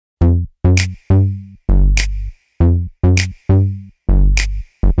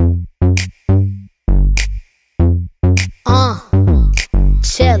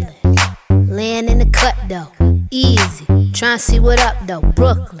see what up though,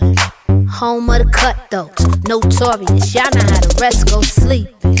 Brooklyn, home of the cutthroats, notorious, y'all know how the rest go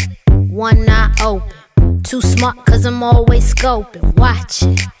sleeping. One eye open, too smart cause I'm always scoping,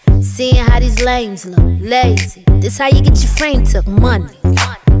 watching, seeing how these lames look, lazy. This how you get your frame took, money.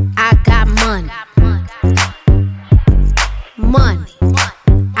 I got money. Money.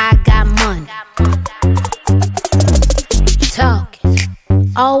 I got money. Talking,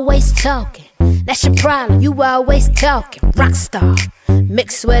 always talking. That's your problem, you always talking. Rockstar,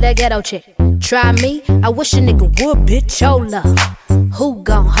 mixed with a ghetto chick. Try me, I wish a nigga would, bitch, your love. Who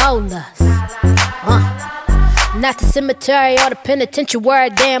gon' hold us? Not the cemetery or the penitentiary.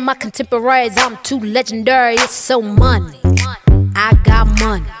 Damn, my contemporaries, I'm too legendary. It's so money. I got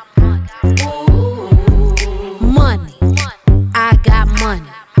money. Money. I got money.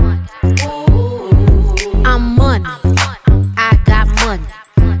 I'm money. I got money.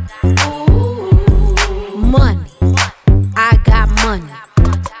 Money. I got money.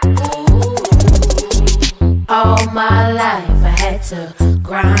 All my life I had to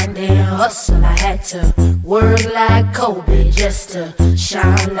grind and hustle. I had to work like Kobe just to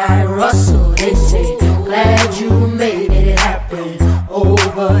shine like Russell. They say, glad you made it happen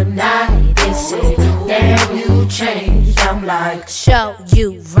overnight. They say, damn, you changed. I'm like, show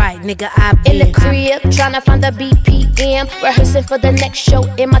you right, nigga, I been in the crib, tryna find the BPM, rehearsing for the next show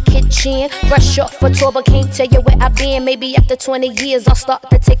in my kitchen. Fresh off for tour, but can't tell you where I been. Maybe after 20 years, I'll start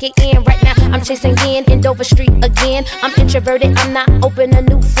to take it in. Right now, I'm chasing in Dover Street again. I'm introverted, I'm not open to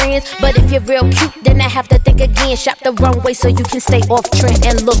new friends. But if you're real cute, then I have to think again. Shop the runway so you can stay off trend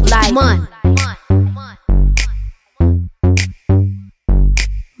and look like money.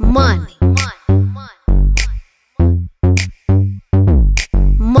 Money.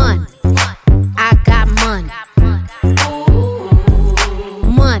 Money. I got money.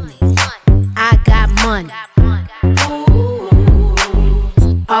 Money. I got money.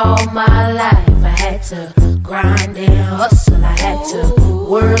 All my life I had to grind and hustle. I had to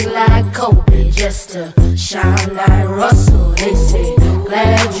work like Kobe just to shine like Russell. They say,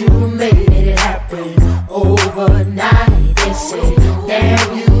 glad you made it happen overnight. They say,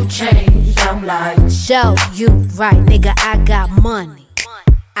 damn, you changed. I'm like, show you right, nigga, I got money.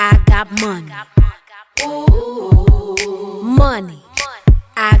 I got money. Money.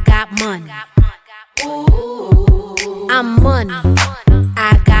 I got money. I'm money.